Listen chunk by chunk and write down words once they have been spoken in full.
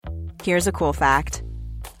Here's a cool fact.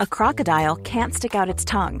 A crocodile can't stick out its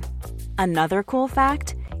tongue. Another cool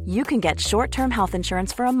fact, you can get short-term health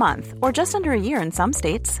insurance for a month or just under a year in some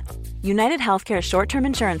states. United Healthcare short-term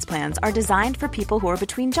insurance plans are designed for people who are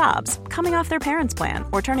between jobs, coming off their parents' plan,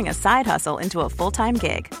 or turning a side hustle into a full-time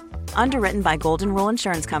gig. Underwritten by Golden Rule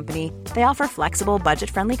Insurance Company, they offer flexible,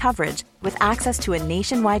 budget-friendly coverage with access to a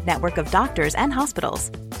nationwide network of doctors and hospitals.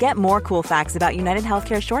 Get more cool facts about United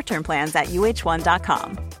Healthcare short-term plans at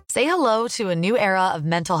uh1.com. Say hello to a new era of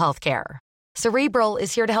mental health care. Cerebral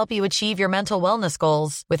is here to help you achieve your mental wellness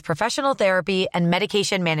goals with professional therapy and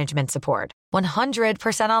medication management support.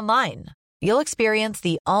 100% online. You'll experience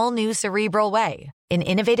the all-new Cerebral Way, an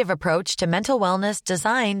innovative approach to mental wellness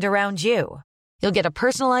designed around you. You'll get a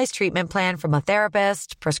personalized treatment plan from a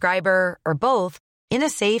therapist, prescriber, or both in a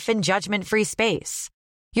safe and judgment-free space.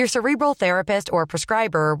 Your Cerebral therapist or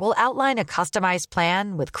prescriber will outline a customized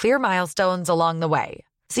plan with clear milestones along the way,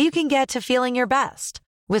 so you can get to feeling your best.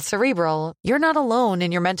 With Cerebral, you're not alone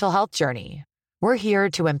in your mental health journey. We're here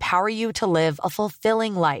to empower you to live a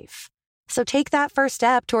fulfilling life. So take that first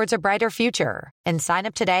step towards a brighter future and sign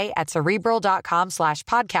up today at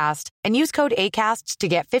Cerebral.com/podcast and use code ACAST to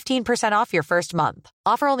get 15% off your first month.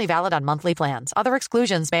 Offer only valid on monthly plans. Other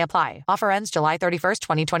exclusions may apply. Offer ends July 31st,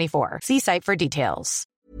 2024. See site for details.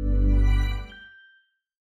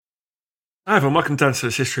 Hi everyone, welcome to Dan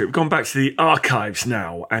Says History. We've gone back to the archives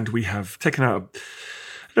now, and we have taken out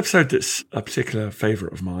an episode that's a particular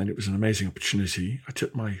favourite of mine. It was an amazing opportunity. I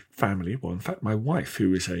took my family, well, in fact, my wife,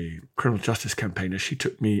 who is a criminal justice campaigner, she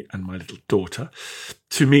took me and my little daughter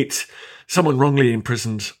to meet someone wrongly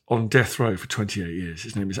imprisoned on death row for 28 years.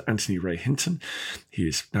 His name is Anthony Ray Hinton. He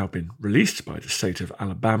has now been released by the state of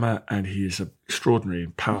Alabama, and he is an extraordinary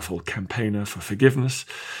and powerful campaigner for forgiveness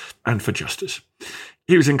and for justice.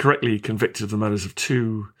 He was incorrectly convicted of the murders of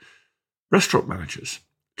two restaurant managers,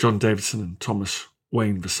 John Davidson and Thomas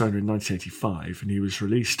Wayne Vasona, in 1985, and he was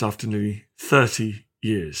released after nearly 30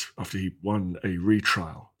 years after he won a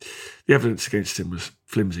retrial. The evidence against him was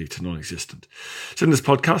flimsy to non-existent. So in this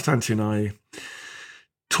podcast, Anthony and I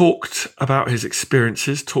talked about his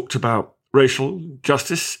experiences, talked about racial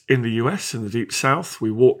justice in the US, in the Deep South. We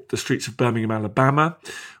walked the streets of Birmingham, Alabama,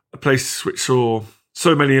 a place which saw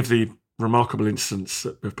so many of the remarkable incidents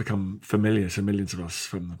that have become familiar to millions of us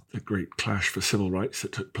from the great clash for civil rights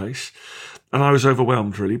that took place. And I was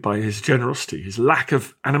overwhelmed, really, by his generosity, his lack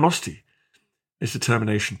of animosity, his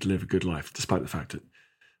determination to live a good life, despite the fact that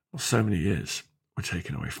so many years were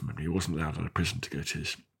taken away from him. He wasn't allowed out of prison to go to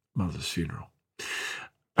his mother's funeral.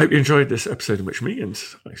 I hope you enjoyed this episode in which me and,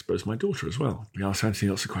 I suppose, my daughter as well, we asked Anthony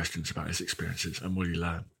lots of questions about his experiences and what he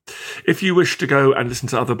learned. If you wish to go and listen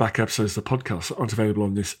to other back episodes of the podcast that aren't available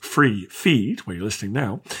on this free feed where you're listening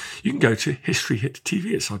now, you can go to History Hit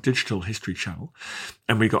TV. It's our digital history channel.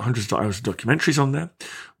 And we've got hundreds of hours of documentaries on there.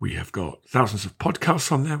 We have got thousands of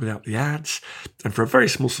podcasts on there without the ads. And for a very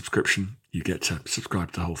small subscription, you get to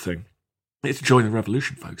subscribe to the whole thing. It's Join the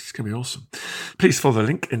Revolution, folks. It's going to be awesome. Please follow the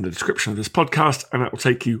link in the description of this podcast, and that will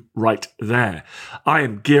take you right there. I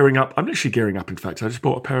am gearing up. I'm literally gearing up, in fact. I just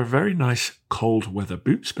bought a pair of very nice cold weather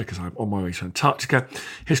boots because I'm on my way to Antarctica.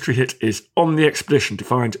 History Hit is on the expedition to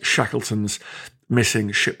find Shackleton's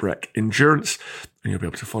missing shipwreck Endurance, and you'll be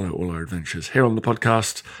able to follow all our adventures here on the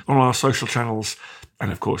podcast, on our social channels,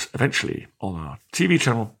 and of course, eventually on our TV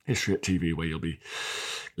channel, History Hit TV, where you'll be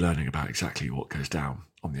learning about exactly what goes down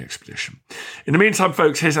on the expedition. In the meantime,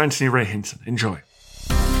 folks, here's Anthony Ray Hinton. Enjoy.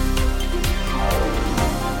 So,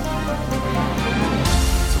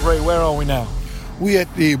 Ray, where are we now? We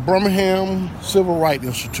at the Birmingham Civil Rights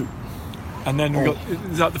Institute. And then we got,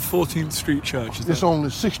 is that the 14th Street Church? It's on the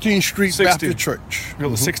 16th Street 16th. Baptist Church. We got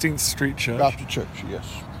the 16th Street Church. Baptist Church, yes.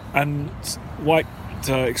 And white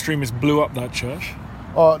extremists blew up that church.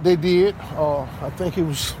 They did. I think it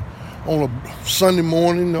was on a Sunday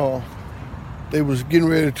morning. They was getting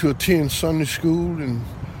ready to attend Sunday school, and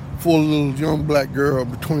for a little young black girl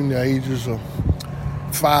between the ages of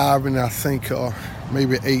 5 and I think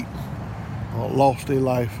maybe 8 lost their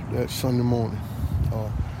life that Sunday morning.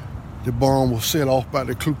 The bomb was set off by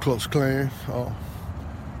the Ku Klux Klan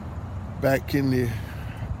back in the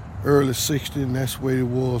early 60s, and that's where it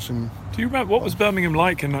was. And do you remember what was Birmingham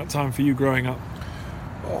like in that time for you growing up?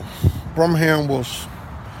 Birmingham was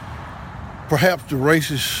perhaps the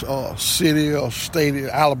racist city or state of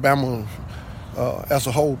Alabama as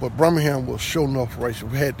a whole, but Birmingham was sure enough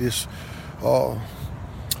racist. We had this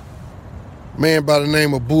man by the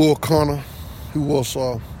name of Bull Connor, who was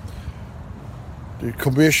the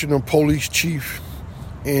commissioner, police chief,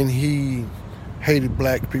 and he hated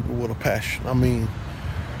black people with a passion. I mean,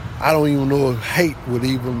 I don't even know if hate would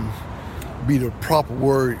even be the proper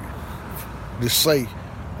word to say.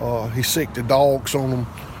 He sicked the dogs on them.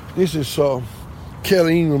 This is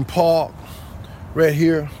Kelly Ingram Park right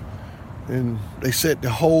here. And they set the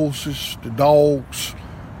hoses, the dogs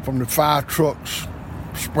from the fire trucks,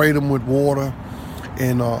 sprayed them with water.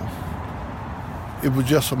 And it was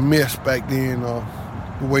just a mess back then,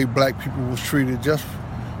 the way black people was treated just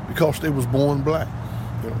because they was born black.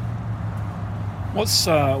 You know. What's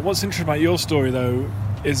interesting about your story, though,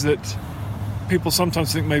 is that people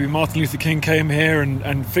sometimes think maybe Martin Luther King came here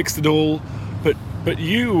and fixed it all, but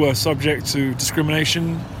you were subject to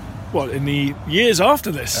discrimination, in the years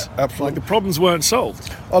after this? Absolutely. Like the problems weren't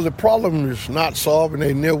solved. The problem is not solved, and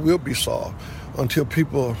they never will be solved until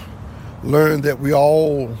people learn that we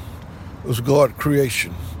all is God's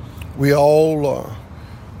creation. We all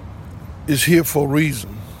is here for a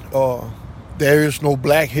reason. There is no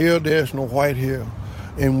black here, there is no white here,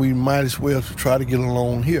 and we might as well to try to get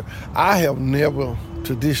along here. I have never,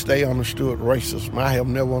 to this day, understood racism. I have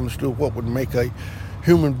never understood what would make a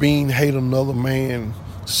human being hate another man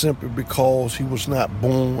simply because he was not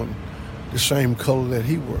born the same color that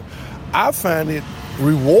he were. I find it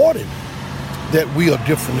rewarding that we are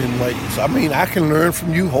different in ways. I mean, I can learn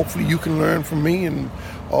from you. Hopefully you can learn from me. And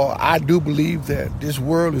I do believe that this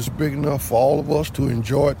world is big enough for all of us to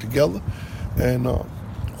enjoy it together. And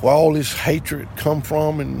where all this hatred come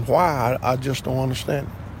from and why, I just don't understand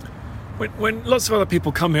it. When lots of other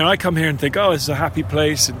people come here, I come here and think, oh, this is a happy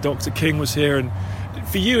place, and Dr. King was here. And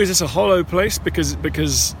for you, is this a hollow place because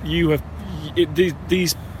you have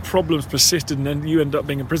these problems persisted and then you end up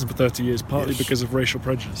being in prison for 30 years, partly because of racial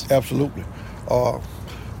prejudice? Absolutely.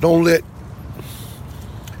 Don't let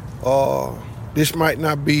this might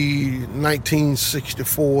not be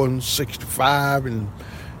 1964 and 65, and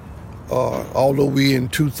although we in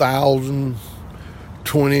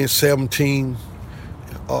 2017,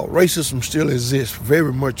 racism still exists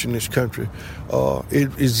very much in this country.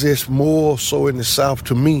 It exists more so in the South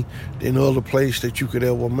to me than other place that you could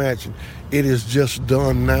ever imagine. It is just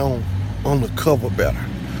done now undercover better.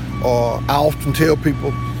 I often tell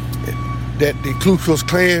people that the Ku Klux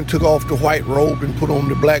Klan took off the white robe and put on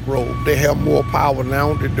the black robe. They have more power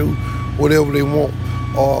now to do whatever they want.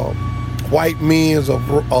 White men of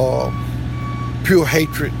pure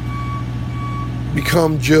hatred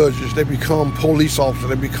become judges, they become police officers,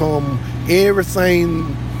 they become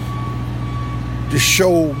everything to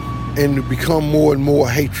show and to become more and more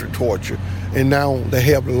hatred towards you. And now they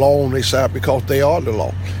have the law on their side because they are the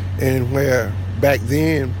law. And where back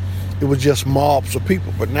then it was just mobs of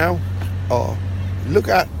people, but now look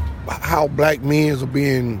at how black men are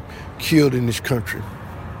being killed in this country.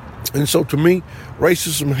 And so to me,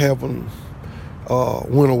 racism haven't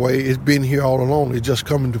went away. It's been here all along. It's just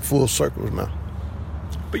coming to full circles now.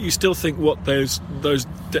 But you still think those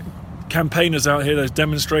campaigners out here, those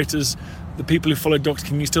demonstrators, the people who followed Dr.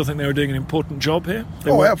 King, you still think they were doing an important job here?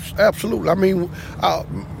 Absolutely. I mean,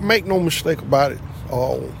 make no mistake about it.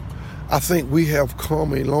 I think we have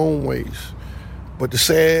come a long ways. But the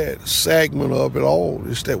sad segment of it all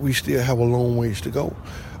is that we still have a long ways to go.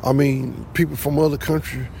 I mean, people from other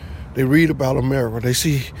countries, they read about America. They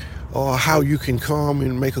see how you can come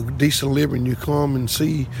and make a decent living. You come and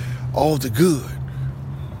see all the good.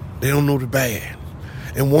 They don't know the bad.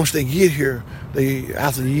 And once they get here, they,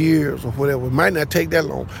 after years or whatever, it might not take that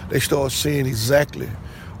long, they start seeing exactly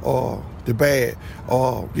the bad.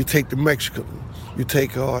 You take the Mexican, you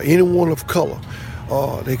take anyone of color.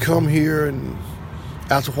 They come here and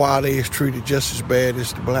after a while they is treated just as bad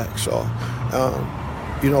as the blacks are.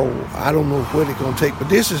 I don't know what it's going to take, but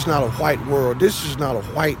this is not a white world. This is not a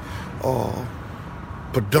white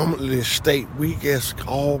predominantly state. We just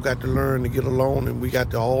all got to learn to get along, and we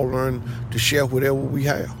got to all learn to share whatever we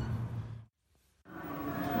have.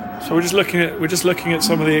 So we're just looking at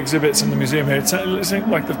some of the exhibits in the museum here. It seems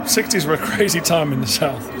like the 60s were a crazy time in the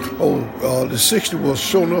South. The 60s was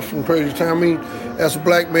sure enough some crazy time. I mean, as a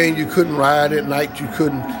black man, you couldn't ride at night. You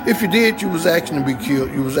couldn't. If you did, you was asking to be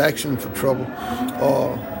killed. You was asking for trouble.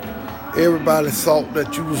 Everybody thought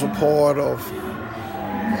that you was a part of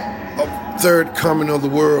third coming of the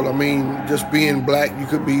world. I mean, just being black, you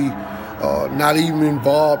could be not even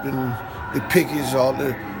involved in the pickets or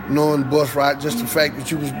the non-bus ride. Just the fact that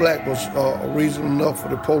you was black was a reason enough for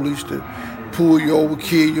the police to pull you over,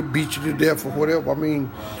 kill you, beat you to death or whatever. I mean,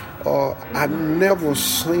 I've never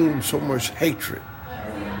seen so much hatred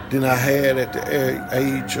than I had at the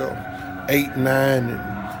age of 8, 9,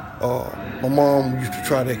 and my mom used to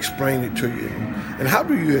try to explain it to you. And how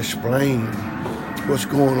do you explain what's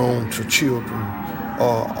going on to children?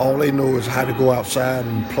 All they know is how to go outside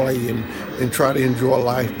and play and try to enjoy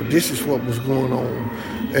life. But this is what was going on.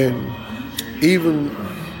 And even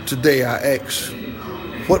today I ask,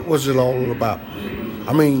 what was it all about?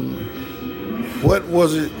 I mean, what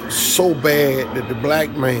was it so bad that the black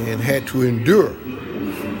man had to endure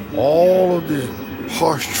all of the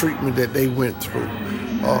harsh treatment that they went through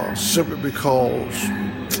simply because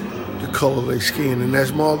the color of their skin? And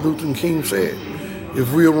as Martin Luther King said,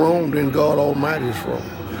 if we're wrong, then God Almighty is wrong.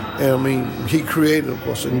 And I mean, He created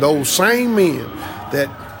us. And those same men that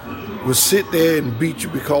would sit there and beat you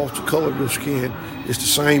because the color of your skin is the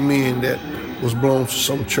same men that was belong to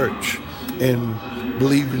some church and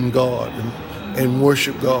believed in God and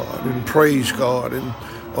worship God and praise God. And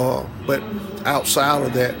but outside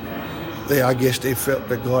of that, I guess they felt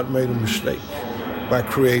that God made a mistake by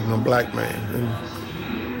creating a black man. And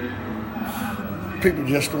people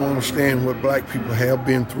just don't understand what black people have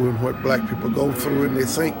been through and what black people go through, and they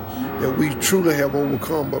think that we truly have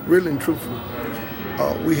overcome, but really and truthfully,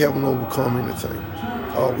 we haven't overcome anything.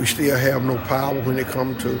 We still have no power when it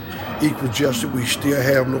comes to equal justice. We still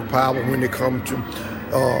have no power when it comes to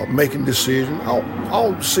making decisions.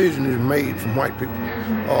 All decision is made from white people.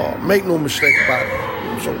 Make no mistake about it.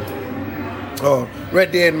 So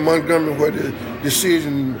right there in Montgomery where the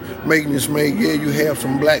decision making is made, yeah, you have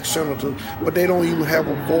some black senators, but they don't even have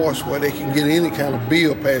a voice where they can get any kind of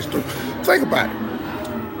bill passed through. Think about it.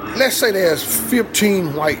 Let's say there's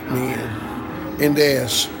 15 white men and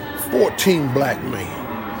there's 14 black men,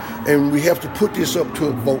 and we have to put this up to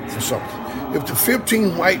a vote for something. If the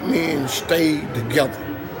 15 white men stay together,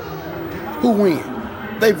 who wins?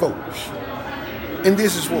 They vote. And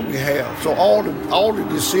this is what we have. So all the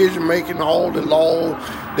decision making, all the law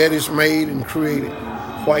that is made and created,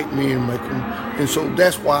 white men make them. And so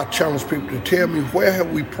that's why I challenge people to tell me, where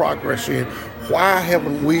have we progressed in? Why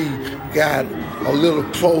haven't we got a little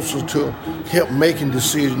closer to help making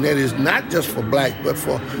decisions that is not just for black, but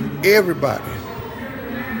for everybody?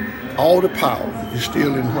 All the power is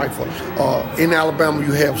still in white folks. In Alabama,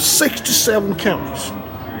 you have 67 counties.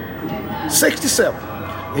 67.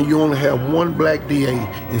 And you only have one black DA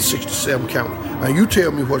in 67 counties. Now you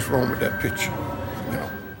tell me what's wrong with that picture. You know.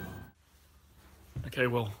 Okay,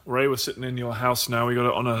 well, Ray, we're sitting in your house now. We got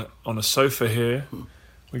it on a sofa here.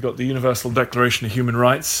 We got the Universal Declaration of Human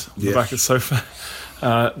Rights on the back of the sofa.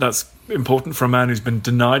 That's important for a man who's been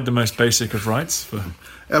denied the most basic of rights.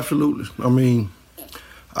 Absolutely. I mean,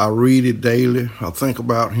 I read it daily. I think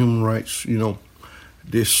about human rights. You know,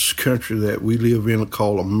 this country that we live in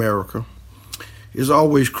called America is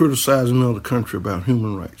always criticizing another country about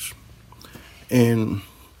human rights. And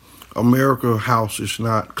America house is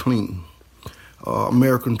not clean.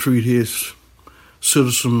 American treat his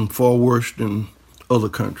citizen far worse than other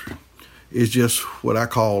country. It's just what I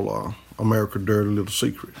call America dirty little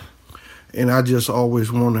secret. And I just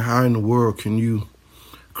always wonder, how in the world can you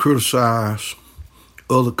criticize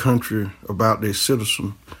other country about their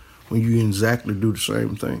citizen when you exactly do the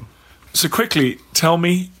same thing? So quickly, tell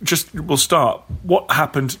me, we'll start, what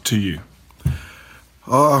happened to you?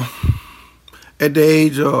 At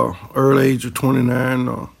the early age of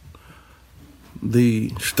 29, the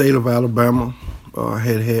state of Alabama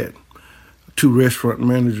had 2 restaurant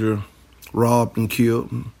managers robbed and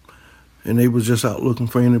killed, and they was just out looking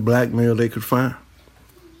for any black male they could find.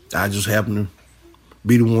 I just happened to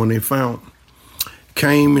be the one they found.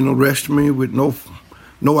 Came and arrested me with no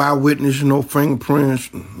eyewitness, no fingerprints,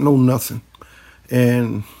 no nothing.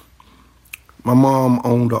 And my mom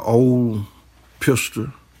owned an old pistol.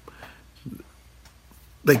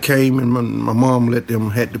 They came and my mom let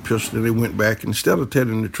them have the pistol, and they went back. And instead of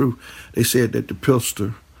telling the truth, they said that the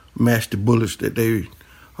pistol matched the bullets that they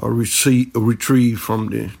retrieved from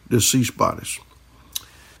the deceased bodies.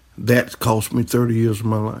 That cost me 30 years of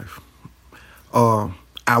my life.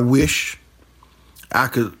 I wish I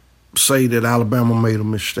could say that Alabama made a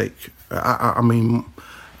mistake. I mean,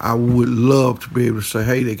 I would love to be able to say,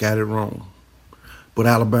 hey, they got it wrong. But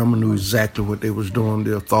Alabama knew exactly what they was doing.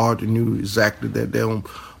 The authority knew exactly that their own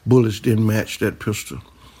bullets didn't match that pistol.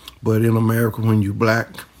 But in America, when you're black,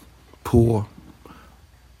 poor,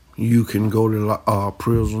 you can go to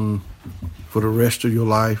prison for the rest of your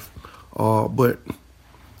life. But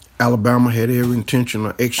Alabama had every intention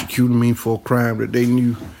of executing me for a crime that they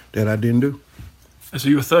knew that I didn't do. So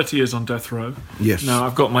you were 30 years on death row. Yes. Now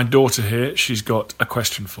I've got my daughter here. She's got a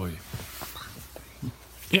question for you.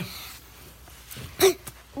 Yeah.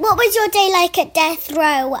 What was your day like at death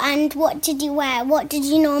row, and what did you wear? What did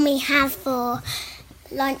you normally have for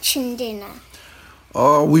lunch and dinner?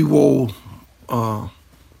 We wore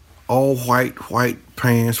all white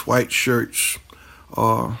pants, white shirts.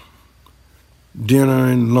 Dinner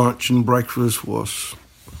and lunch and breakfast was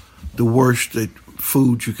the worst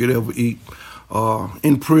food you could ever eat.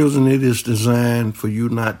 In prison, it is designed for you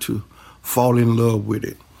not to fall in love with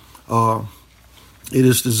it. It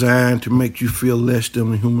is designed to make you feel less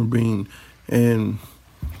than a human being. And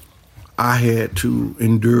I had to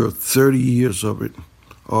endure 30 years of it,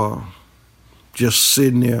 just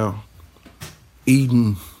sitting there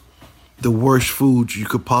eating the worst foods you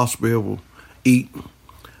could possibly ever eat,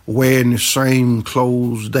 wearing the same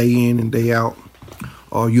clothes day in and day out.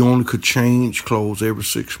 You only could change clothes every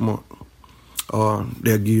 6 months. They'll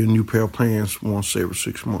give you a new pair of pants once every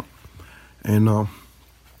 6 months. And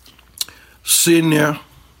sitting there,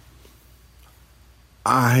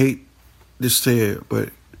 I hate to say it, but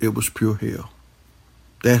it was pure hell.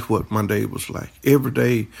 That's what my day was like. Every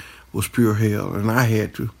day was pure hell, and I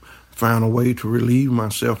had to find a way to relieve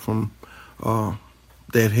myself from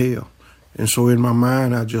that hell. And so in my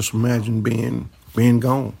mind, I just imagined being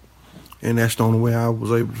gone. And that's the only way I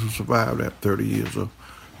was able to survive that 30 years of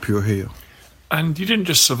pure hell. And you didn't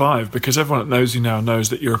just survive, because everyone that knows you now knows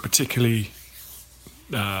that you're a particularly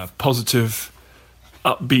positive,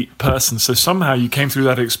 upbeat person. So somehow you came through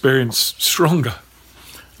that experience stronger.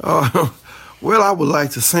 Well, I would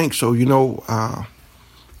like to think so. You know,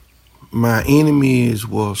 my enemies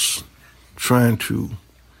was trying to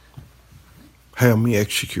have me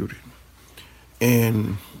executed.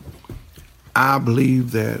 And I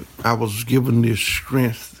believe that I was given this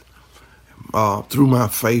strength through my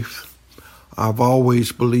faith. I've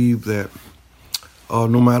always believed that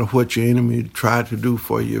no matter what your enemy tried to do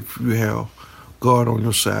for you, if you have God on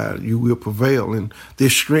your side, you will prevail. And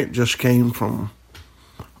this strength just came from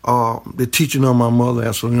the teaching of my mother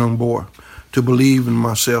as a young boy, to believe in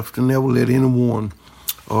myself, to never let anyone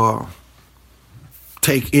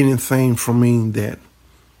take anything from me that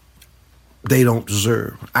they don't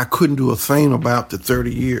deserve. I couldn't do a thing about the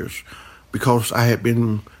 30 years because I had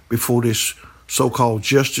been before this so-called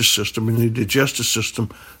justice system, and the justice system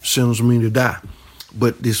sends me to die.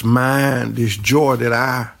 But this mind, this joy that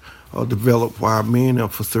I developed while being there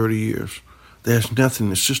for 30 years, there's nothing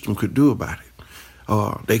the system could do about it.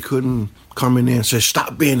 They couldn't come in there and say,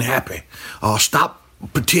 stop being happy. Stop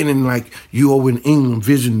pretending like you over in England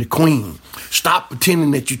visiting the Queen. Stop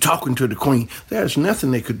pretending that you're talking to the Queen. There's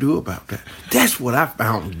nothing they could do about that. That's what I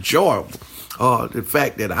found enjoyable. The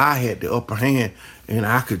fact that I had the upper hand and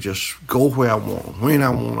I could just go where I want, when I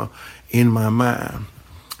want to, in my mind.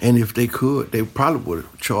 And if they could, they probably would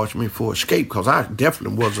have charged me for escape, because I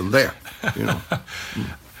definitely wasn't there, you know.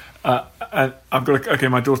 And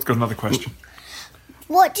my daughter's got another question.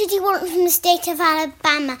 What did you want from the state of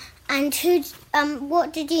Alabama, and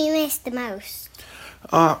what did you miss the most?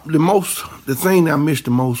 The thing I missed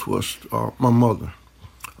the most was my mother.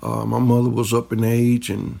 My mother was up in age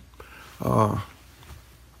and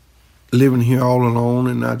living here all alone,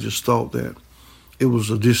 and I just thought that it was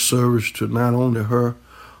a disservice to not only her,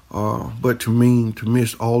 but to me, to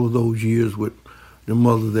miss all of those years with the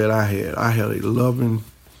mother that I had. I had a loving,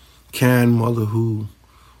 kind mother who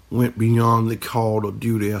went beyond the call of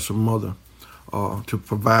duty as a mother to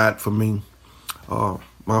provide for me.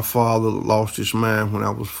 My father lost his mind when I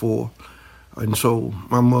was 4, and so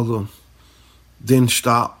my mother didn't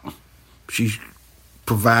stop. She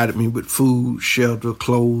provided me with food, shelter,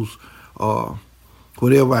 clothes,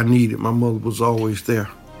 whatever I needed. My mother was always there.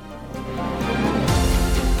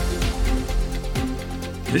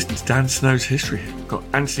 Listen to Dan Snow's history. We've got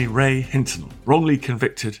Anthony Ray Hinton, wrongly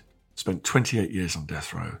convicted, spent 28 years on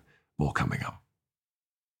death row. More coming up.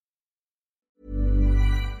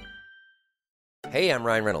 Hey, I'm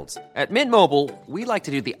Ryan Reynolds. At Mint Mobile, we like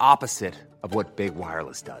to do the opposite of what Big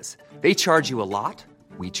Wireless does. They charge you a lot,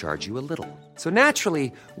 we charge you a little. So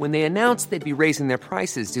naturally, when they announced they'd be raising their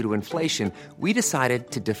prices due to inflation, we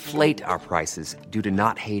decided to deflate our prices due to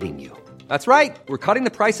not hating you. That's right. We're cutting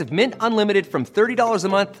the price of Mint Unlimited from $30 a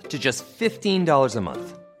month to just $15 a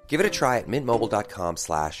month. Give it a try at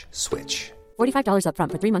mintmobile.com/switch. $45 up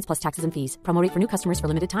front for 3 months plus taxes and fees. Promo rate for new customers for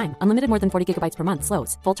limited time. Unlimited more than 40 gigabytes per month.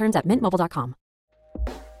 Slows full terms at mintmobile.com.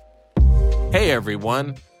 Hey,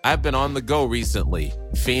 everyone. I've been on the go recently.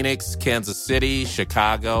 Phoenix, Kansas City,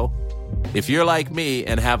 Chicago. If you're like me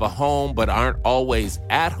and have a home but aren't always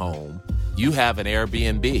at home, you have an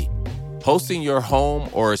Airbnb. Hosting your home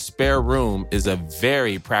or a spare room is a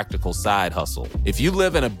very practical side hustle. If you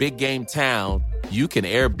live in a big game town, you can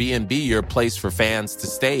Airbnb your place for fans to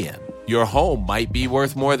stay in. Your home might be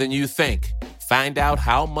worth more than you think. Find out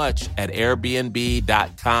how much at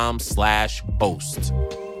airbnb.com/host.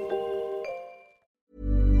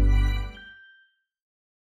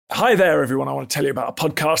 Hi there, everyone. I want to tell you about a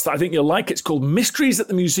podcast that I think you'll like. It's called Mysteries at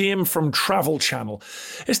the Museum from Travel Channel.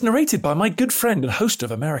 It's narrated by my good friend and host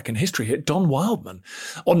of American History Hit, Don Wildman.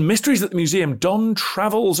 On Mysteries at the Museum, Don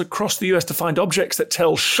travels across the US to find objects that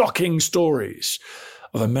tell shocking stories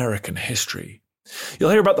of American history.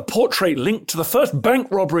 You'll hear about the portrait linked to the first bank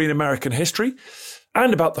robbery in American history,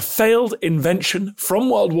 and about the failed invention from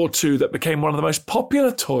World War II that became one of the most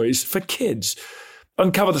popular toys for kids.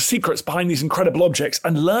 Uncover the secrets behind these incredible objects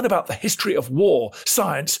and learn about the history of war,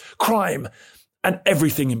 science, crime, and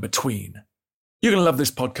everything in between. You're going to love this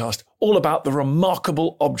podcast, all about the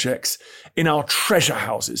remarkable objects in our treasure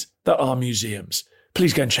houses that are museums.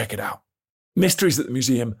 Please go and check it out. Mysteries at the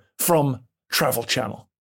Museum from Travel Channel.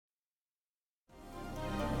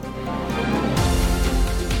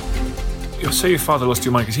 So your father lost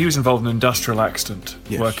your mind because he was involved in an industrial accident,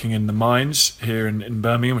 yes, working in the mines here in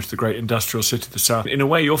Birmingham, which is the great industrial city of the south. In a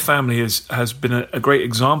way, your family has been a great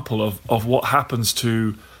example of what happens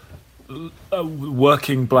to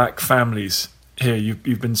working black families here.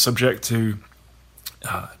 You've been subject to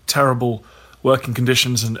terrible working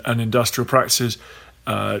conditions and industrial practices,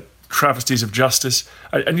 travesties of justice,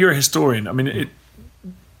 and you're a historian. I mean,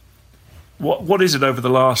 What is it over the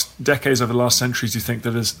last decades, over the last centuries, do you think,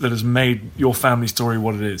 that has made your family story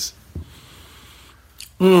what it is?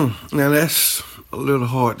 Now that's a little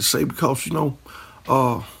hard to say because,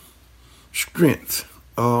 strength.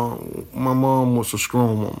 My mom was a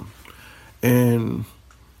strong woman. And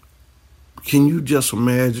can you just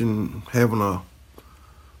imagine having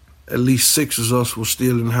at least 6 of us were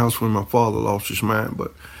still in the house when my father lost his mind.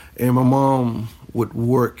 And my mom would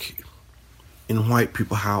work in white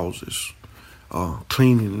people's houses,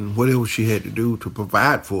 cleaning, whatever she had to do to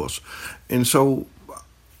provide for us. And so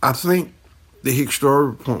I think the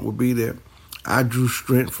historical point would be that I drew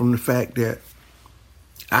strength from the fact that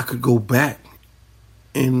I could go back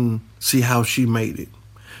and see how she made it.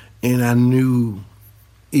 And I knew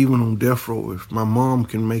even on death row, if my mom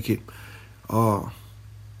can make it,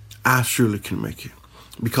 I surely can make it.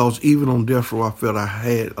 Because even on death row, I felt I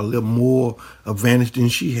had a little more advantage than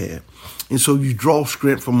she had. And so you draw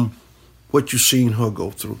strength from what you've seen her go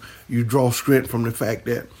through. You draw strength from the fact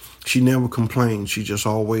that she never complained. She just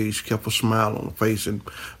always kept a smile on her face and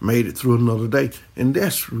made it through another day. And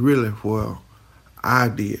that's really where I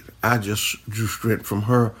did. I just drew strength from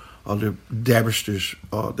her, the dabblers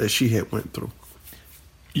that she had went through.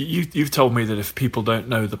 You've told me that if people don't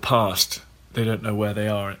know the past, they don't know where they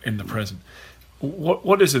are in the present.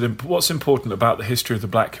 What is it? What's important about the history of the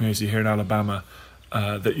black community here in Alabama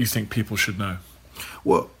that you think people should know?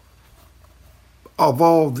 Well, of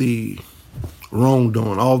all the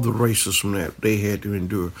wrongdoing, all the racism that they had to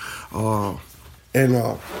endure,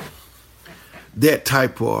 and that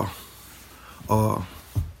type of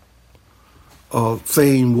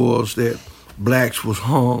thing was that blacks was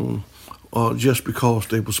hung just because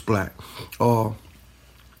they was black.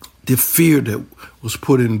 The fear that was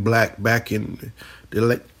put in black back in the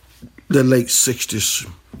late 60s,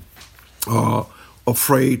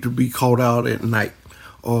 afraid to be caught out at night.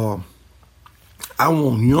 I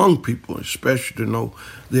want young people especially to know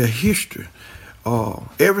their history.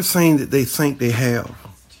 Everything that they think they have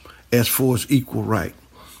as far as equal right,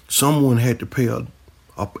 someone had to pay a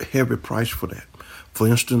heavy price for that. For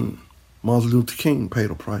instance, Martin Luther King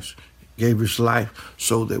paid a price, gave his life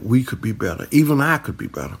so that we could be better. Even I could be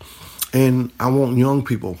better. And I want young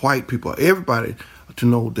people, white people, everybody to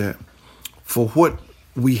know that for what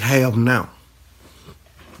we have now,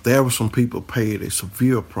 there were some people paid a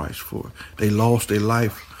severe price for it. They lost their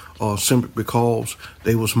life simply because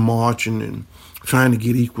they was marching and trying to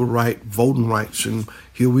get equal right, voting rights. And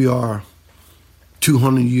here we are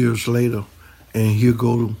 200 years later, and here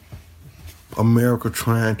go America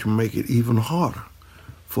trying to make it even harder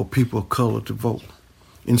for people of color to vote.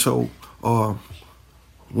 And so,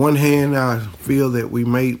 one hand, I feel that we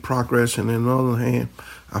made progress, and on the other hand,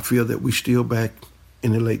 I feel that we still back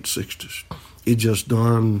in the late 60s. It just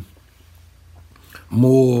done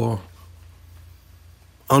more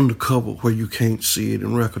undercover where you can't see it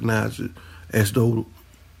and recognize it as though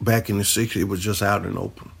back in the 60s it was just out in the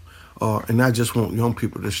open. And I just want young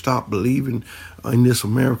people to stop believing in this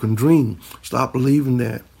American dream. Stop believing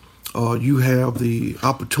that you have the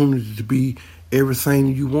opportunity to be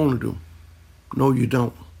everything you want to do. No, you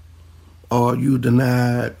don't. You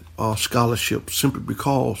denied scholarship simply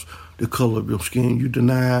because the color of your skin. You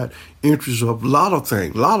denied interest of a lot of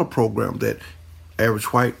things, a lot of programs that average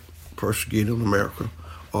white person get in America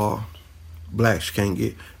or blacks can't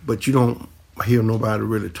get. But you don't hear nobody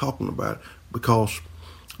really talking about it because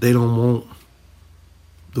they don't want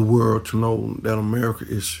the world to know that America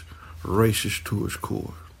is racist to its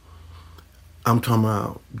core. I'm talking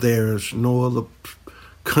about there's no other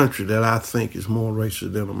country that I think is more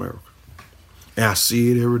racist than America. And I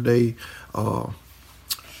see it every day.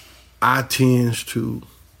 I tend to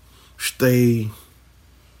stay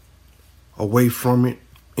away from it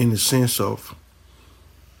in the sense of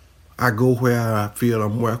I go where I feel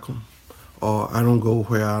I'm welcome, or I don't go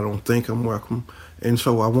where I don't think I'm welcome. And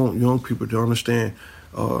so I want young people to understand,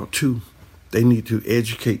 too, they need to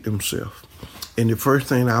educate themselves. And the first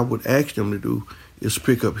thing I would ask them to do is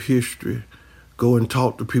pick up history, go and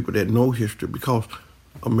talk to people that know history, because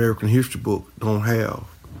American history book don't have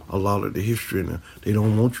a lot of the history in there. They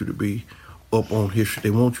don't want you to be up on history. They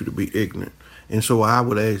want you to be ignorant. And so I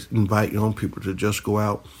would invite young people to just go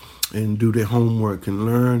out and do their homework and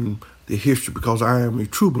learn the history, because I am a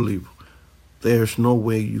true believer. There's no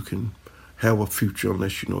way you can have a future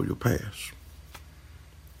unless you know your past.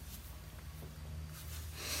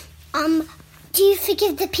 Do you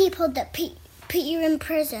forgive the people that put you in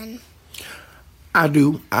prison? I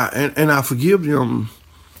do, and I forgive them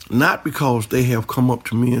not because they have come up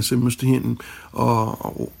to me and said, Mr. Hinton,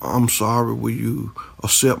 I'm sorry, will you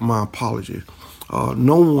accept my apology?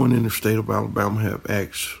 No one in the state of Alabama have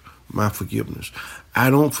asked my forgiveness. I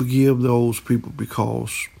don't forgive those people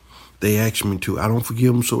because they ask me to. I don't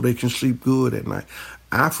forgive them so they can sleep good at night.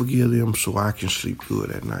 I forgive them so I can sleep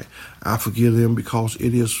good at night. I forgive them because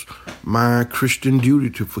it is my Christian duty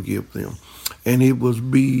to forgive them. And it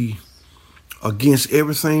would be against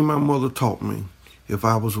everything my mother taught me if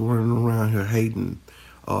I was running around here hating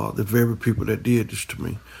the very people that did this to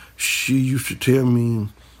me. She used to tell me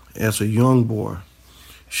as a young boy,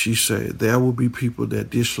 she said, there will be people that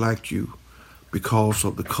dislike you because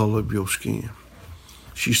of the color of your skin.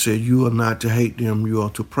 She said, you are not to hate them, you are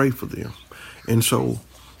to pray for them. And so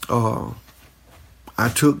I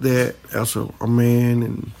took that as a man,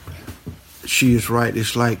 and she is right.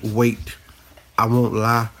 It's like weight. I won't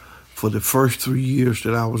lie. For the first 3 years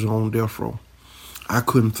that I was on death row, I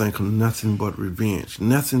couldn't think of nothing but revenge,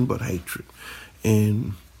 nothing but hatred.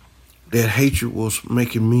 And that hatred was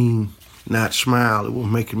making me not smile. It was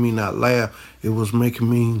making me not laugh. It was making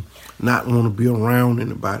me not want to be around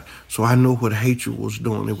anybody. So I know what hatred was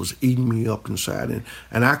doing. It was eating me up inside.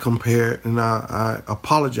 And I compare it, and I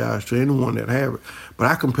apologize to anyone that have it, but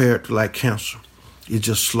I compare it to like cancer. It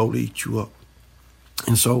just slowly eats you up.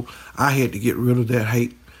 And so I had to get rid of that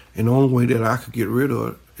hate. And the only way that I could get rid of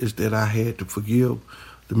it is that I had to forgive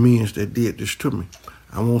the men that did this to me.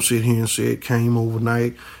 I won't sit here and say it came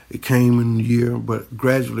overnight. It came in a year, but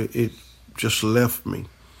gradually it just left me.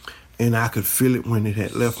 And I could feel it when it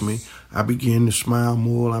had left me. I began to smile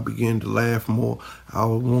more. I began to laugh more. I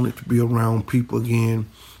wanted to be around people again.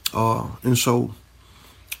 And so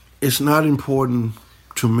it's not important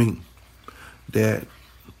to me that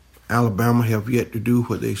Alabama have yet to do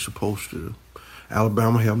what they're supposed to do.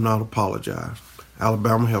 Alabama have not apologized.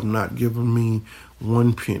 Alabama have not given me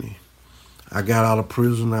one penny. I got out of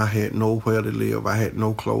prison. I had nowhere to live. I had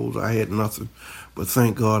no clothes. I had nothing. But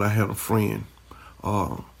thank God I had a friend.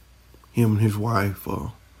 Him and his wife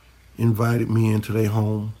invited me into their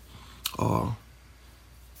home,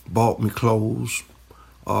 bought me clothes.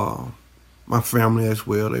 My family as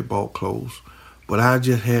well, they bought clothes. But I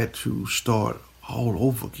just had to start all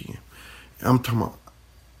over again. I'm talking about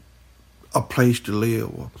a place to live,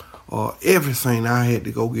 or everything. I had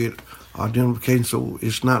to go get identification. So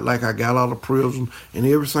it's not like I got out of prison and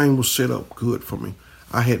everything was set up good for me.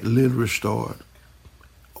 I had to literally start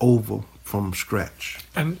over from scratch.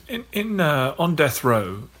 And on death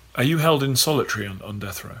row, are you held in solitary on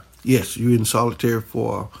death row? Yes, you're in solitary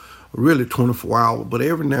for really 24 hours, but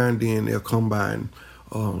every now and then they'll come by and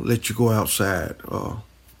let you go outside and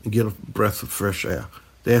get a breath of fresh air.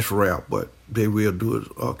 That's rare, but they will do it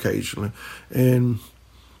occasionally.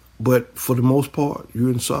 But for the most part,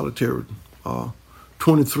 you're in solitary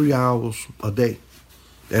 23 hours a day.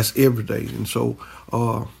 That's every day. And so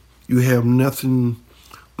you have nothing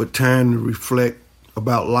but time to reflect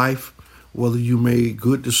about life, whether you made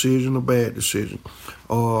good decision or bad decision.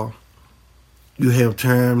 You have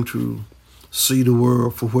time to see the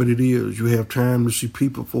world for what it is. You have time to see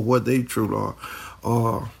people for what they truly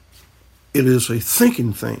are. It is a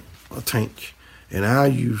thinking thing, a tank. And I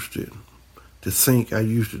used it to think. I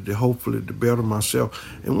used it to hopefully to better myself.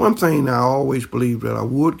 And one thing I always believed that I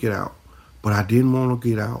would get out, but I didn't want to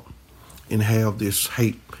get out and have this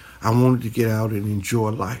hate. I wanted to get out and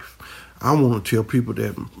enjoy life. I want to tell people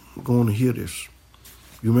that are going to hear this.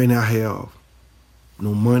 You may not have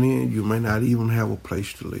no money. You may not even have a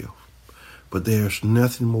place to live. But there's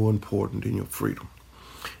nothing more important than your freedom.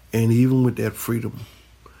 And even with that freedom,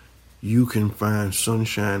 you can find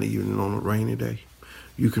sunshine even on a rainy day.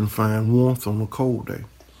 you can find warmth on a cold day.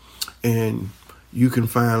 And you can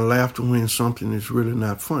find laughter when something is really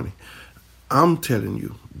not funny. I'm telling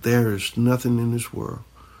you, there is nothing in this world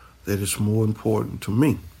that is more important to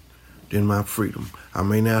me than my freedom. I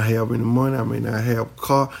may not have any money, I may not have a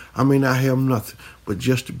car, I may not have nothing, but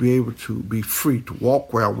just to be able to be free, to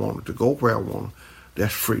walk where I wanted, to go where I wanted,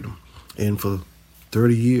 that's freedom. And for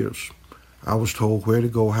 30 years, I was told where to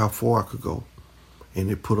go, how far I could go,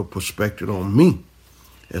 and it put a perspective on me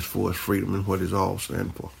as far as freedom and what it's all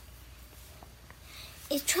stand for.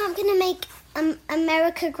 Is Trump going to make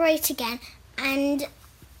America great again? And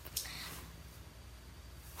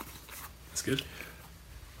that's good.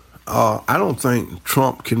 I don't think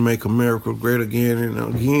Trump can make America great again.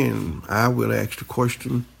 And again, I will ask the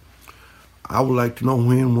question, I would like to know,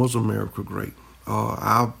 when was America great?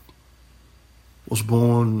 I was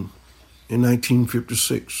born in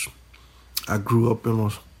 1956. I grew up in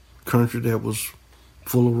a country that was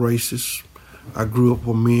full of racists. I grew up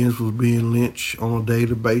where men was being lynched on a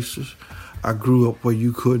daily basis. I grew up where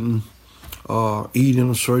you couldn't eat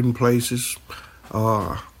in certain places.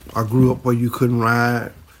 I grew up where you couldn't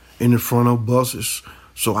ride in the front of buses.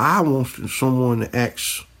 So I want someone to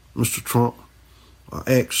ask Mr. Trump,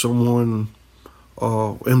 ask someone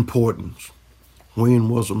important, when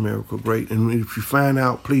was America great? And if you find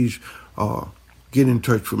out, please get in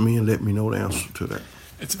touch with me and let me know the answer to that.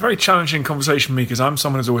 It's a very challenging conversation for me because I'm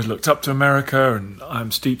someone who's always looked up to America, and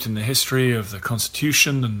I'm steeped in the history of the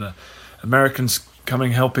Constitution and the Americans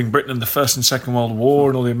helping Britain in the First and Second World War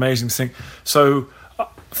and all the amazing things. So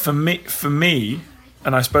for me,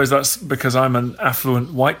 and I suppose that's because I'm an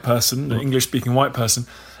affluent white person, an English-speaking white person,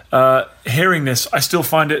 hearing this, I still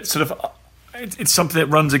find it sort of, it's something that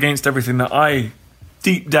runs against everything that I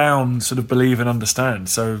deep down sort of believe and understand.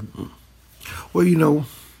 So, well, you know,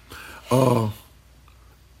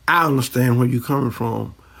 I understand where you're coming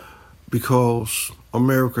from because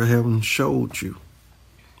America haven't showed you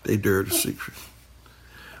their dirty secret.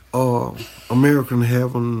 Americans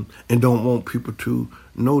haven't and don't want people to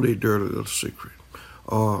know their dirty little secret.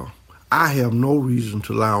 I have no reason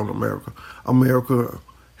to lie on America. America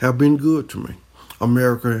have been good to me.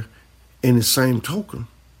 America, in the same token,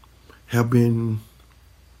 have been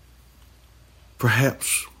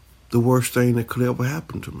perhaps the worst thing that could ever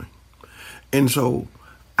happen to me. And so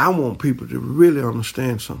I want people to really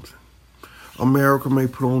understand something. America may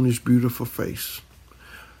put on this beautiful face,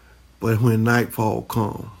 but when nightfall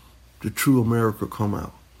comes, the true America come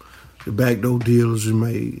out. The backdoor deals are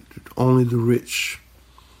made. Only the rich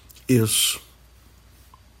is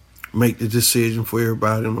make the decision for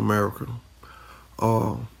everybody in America.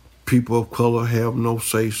 People of color have no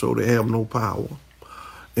say, so they have no power.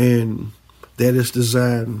 And that is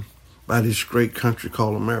designed by this great country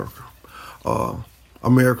called America.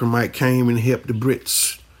 America might came and helped the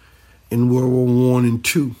Brits in World War I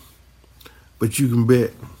and II, but you can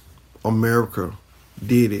bet America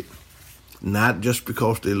did it not just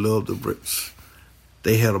because they loved the Brits.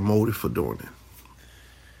 They had a motive for doing it.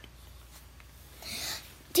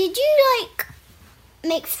 Did you,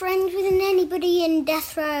 make friends with anybody in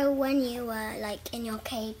death row when you were, in your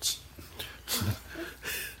cage?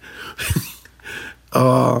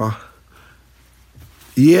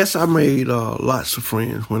 Yes, I made lots of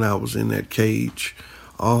friends when I was in that cage.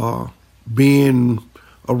 Being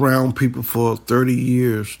around people for 30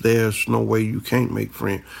 years, there's no way you can't make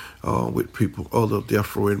friends with people, other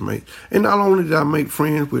death row inmates. And not only did I make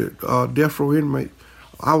friends with death row inmates,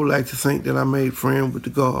 I would like to think that I made friends with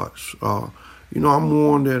the guards. I'm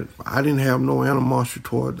warned that I didn't have no animosity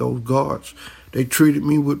toward those guards. They treated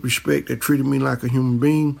me with respect. They treated me like a human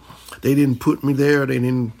being. They didn't put me there. They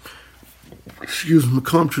didn't,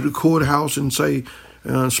 come to the courthouse and say,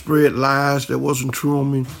 spread lies that wasn't true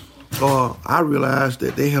on me. I realized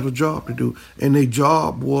that they had a job to do, and their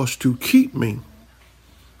job was to keep me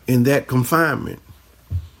in that confinement.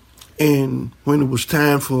 And when it was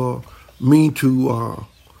time for me to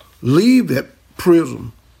leave that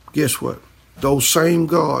prison, guess what? Those same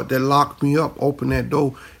guards that locked me up opened that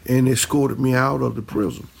door and escorted me out of the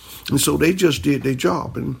prison. And so they just did their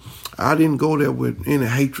job. And I didn't go there with any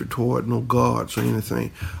hatred toward no guards or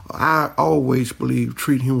anything. I always believe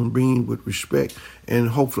treat human beings with respect, and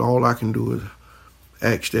hopefully all I can do is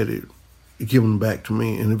ask that it give them back to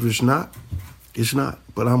me. And if it's not, it's not.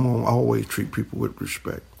 But I'm going to always treat people with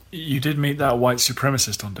respect. You did meet that white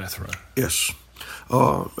supremacist on death row? Yes.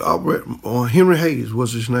 Henry Hayes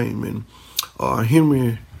was his name, and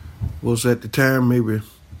Henry was at the time maybe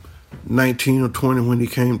 19 or 20 when he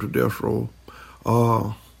came to death row.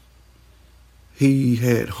 He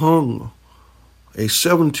had hung a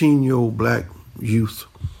 17-year-old black youth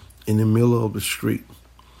in the middle of the street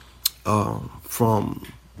from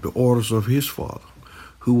the orders of his father,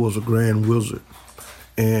 who was a grand wizard.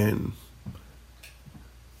 And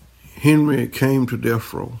Henry came to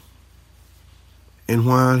death row. And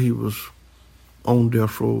while he was on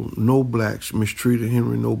death row, no blacks mistreated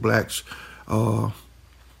Henry, no blacks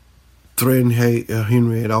threatened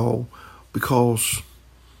Henry at all, because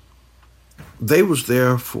they was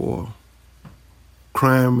there for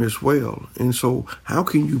crime as well. And so how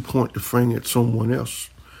can you point the finger at someone else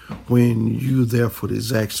when you're there for the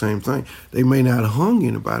exact same thing? They may not have hung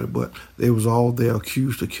anybody, but they was all there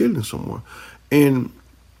accused of killing someone. And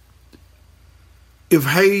if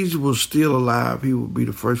Hayes was still alive, he would be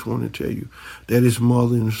the first one to tell you that his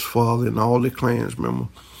mother and his father and all the clans members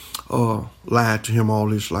lied to him all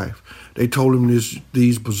his life. They told him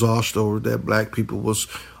these bizarre stories that black people was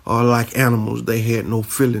like animals. They had no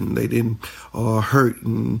feeling. They didn't hurt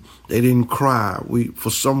and they didn't cry. For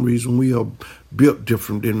some reason, we are built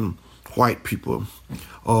different than white people.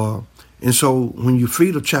 And so when you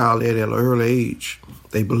feed a child at an early age,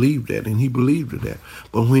 they believe that, and he believed that.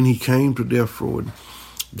 But when he came to death row and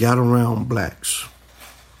got around blacks,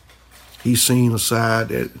 he seen a side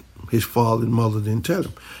that his father and mother didn't tell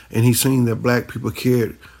him. And he seen that black people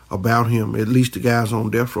cared about him. At least the guys on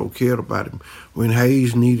death row cared about him. When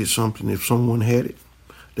Hayes needed something, if someone had it,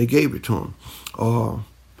 they gave it to him.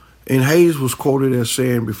 And Hayes was quoted as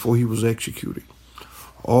saying before he was executed,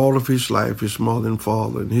 all of his life, his mother and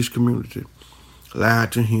father and his community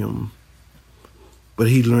lied to him, but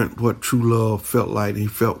he learned what true love felt like. He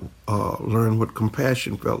learned what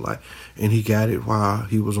compassion felt like, and he got it while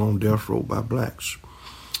he was on death row by blacks.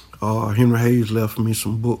 Henry Hayes left me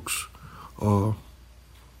some books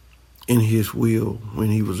in his will when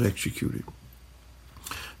he was executed.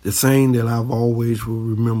 The thing that I've always will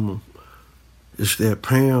remember is that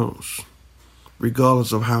parents,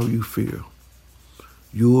 regardless of how you feel,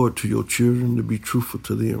 you owe it to your children to be truthful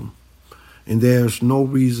to them. And there's no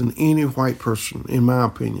reason any white person, in my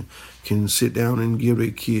opinion, can sit down and give their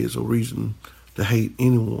kids a reason to hate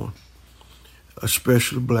anyone,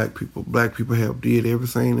 especially black people. Black people have did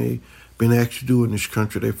everything they've been asked to do in this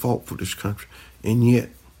country. They fought for this country, and yet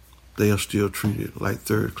they are still treated like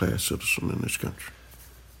third-class citizens in this country.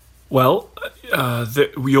 Well,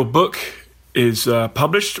 your book is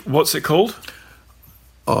published. What's it called?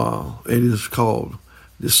 It is called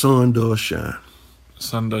The Sun Does Shine.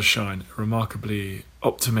 Sun Does Shine, a remarkably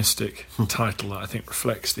optimistic title that I think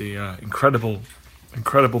reflects the incredible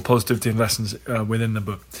positivity and lessons within the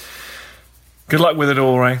book. Good luck with it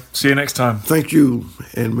all, Ray. See you next time. Thank you,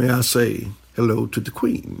 and may I say hello to the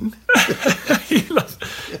Queen.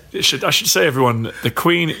 I should say, everyone, the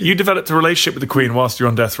Queen, you developed a relationship with the Queen whilst you were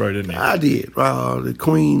on death row, didn't you? I did. The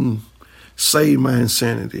Queen saved my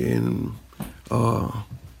insanity, and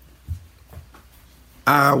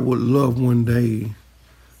I would love one day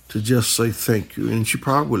to just say thank you. And she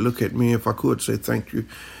probably would look at me if I could say thank you,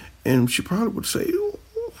 and she probably would say,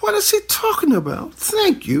 what is he talking about?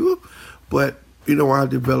 Thank you. But, I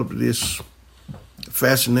developed this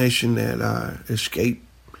fascination that I escaped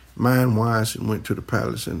mind-wise and went to the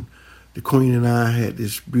palace, and the Queen and I had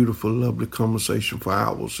this beautiful, lovely conversation for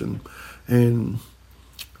hours, and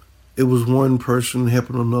it was one person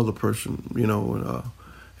helping another person,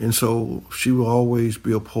 and so she will always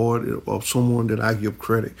be a part of someone that I give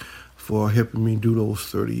credit for helping me do those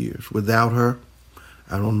 30 years. Without her,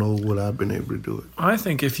 I don't know would I've been able to do it. I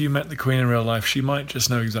think if you met the Queen in real life, she might just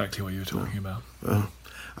know exactly what you were talking about.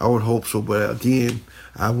 I would hope so, but again,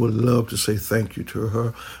 I would love to say thank you to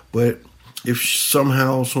her. But if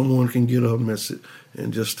somehow someone can get her a message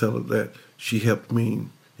and just tell her that she helped me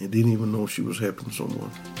and didn't even know she was helping someone.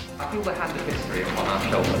 I feel the hand of history upon our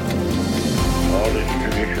shoulders. All this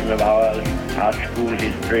tradition of ours, our school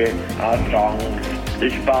history, our songs,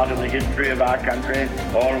 this part of the history of our country,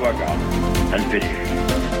 all were gone and finished.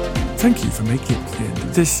 Thank you for making it clear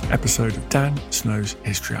that this episode of Dan Snow's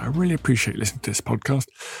History. I really appreciate listening to this podcast.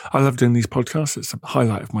 I love doing these podcasts. It's a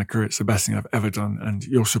highlight of my career. It's the best thing I've ever done. And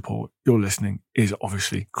your support, your listening is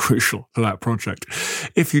obviously crucial for that project.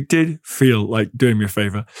 If you did feel like doing me a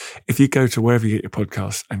favor, if you go to wherever you get your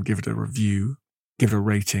podcasts and give it a review, give it a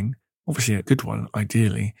rating, obviously a good one,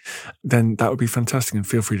 ideally, then that would be fantastic, and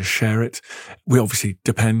feel free to share it. We obviously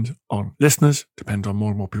depend on listeners, depend on more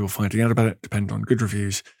and more people finding out about it, depend on good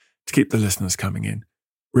reviews to keep the listeners coming in.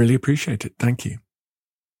 Really appreciate it. Thank you.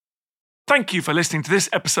 Thank you for listening to this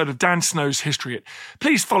episode of Dan Snow's History It.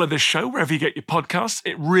 Please follow this show wherever you get your podcasts.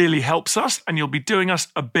 It really helps us, and you'll be doing us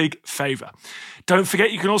a big favour. Don't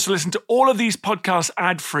forget, you can also listen to all of these podcasts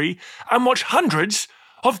ad-free and watch hundreds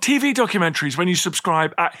of TV documentaries when you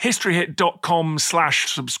subscribe at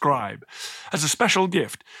historyhit.com/subscribe. As a special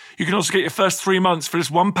gift, you can also get your first 3 months for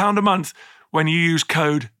just £1 a month when you use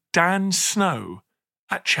code DANSNOW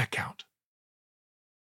at checkout.